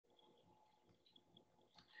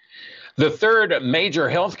The third major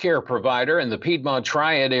healthcare provider in the Piedmont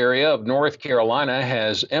Triad area of North Carolina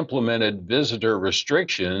has implemented visitor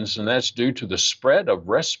restrictions, and that's due to the spread of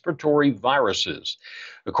respiratory viruses.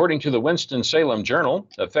 According to the Winston-Salem Journal,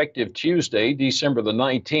 effective Tuesday, December the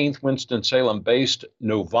 19th, Winston-Salem-based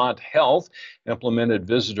Novant Health implemented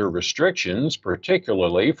visitor restrictions,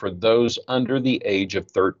 particularly for those under the age of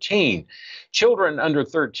 13. Children under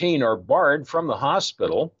 13 are barred from the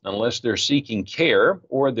hospital unless they're seeking care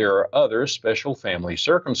or there are other special family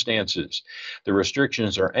circumstances. The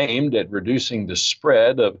restrictions are aimed at reducing the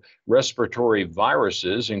spread of respiratory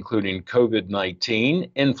viruses, including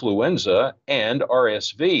COVID-19, influenza, and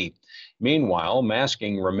RSV. Meanwhile,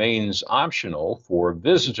 masking remains optional for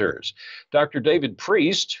visitors. Dr. David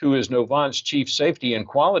Priest, who is Novant's Chief Safety and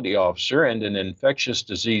Quality Officer and an infectious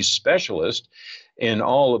disease specialist in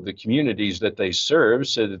all of the communities that they serve,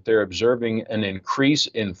 said that they're observing an increase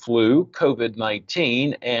in flu,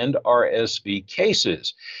 COVID-19, and RSV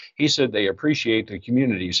cases. He said they appreciate the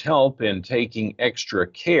community's help in taking extra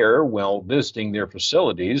care while visiting their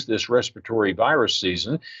facilities this respiratory virus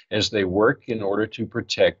season as they work in order to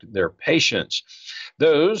protect their patients.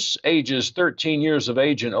 Those ages 13 years of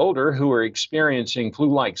age and older who are experiencing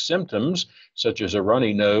flu-like symptoms, such as a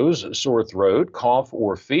runny nose, sore throat, cough,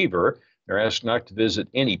 or fever, they're asked not to visit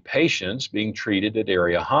any patients being treated at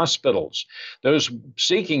area hospitals. Those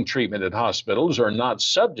seeking treatment at hospitals are not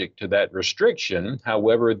subject to that restriction.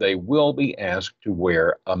 However, they will be asked to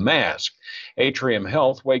wear a mask. Atrium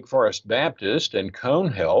Health, Wake Forest Baptist, and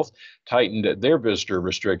Cone Health tightened their visitor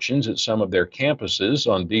restrictions at some of their campuses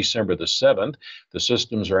on December the 7th. The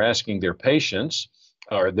systems are asking their patients,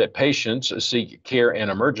 or that patients seek care in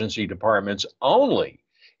emergency departments only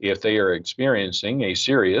if they are experiencing a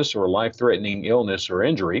serious or life-threatening illness or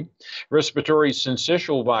injury. Respiratory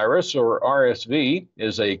syncytial virus, or RSV,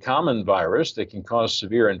 is a common virus that can cause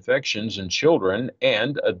severe infections in children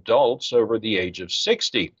and adults over the age of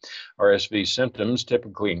 60. RSV symptoms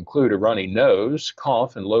typically include a runny nose,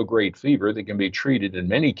 cough, and low-grade fever that can be treated in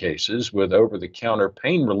many cases with over-the-counter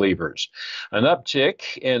pain relievers. An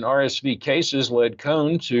uptick in RSV cases led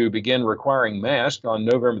Cone to begin requiring masks on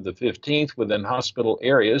November the 15th within hospital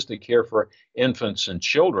areas that care for infants and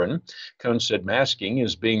children. Cone said masking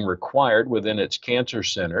is being required within its cancer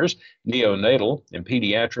centers, neonatal and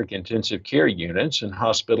pediatric intensive care units, and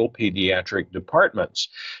hospital pediatric departments.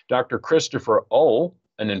 Dr. Christopher Ohl,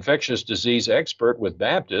 an infectious disease expert with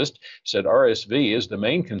Baptist, said RSV is the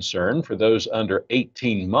main concern for those under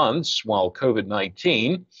 18 months, while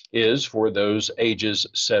COVID-19 is for those ages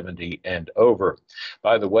 70 and over.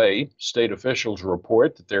 By the way, state officials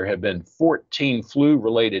report that there have been 14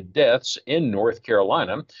 flu-related deaths in North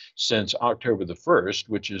Carolina since October the 1st,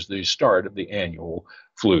 which is the start of the annual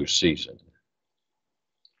flu season.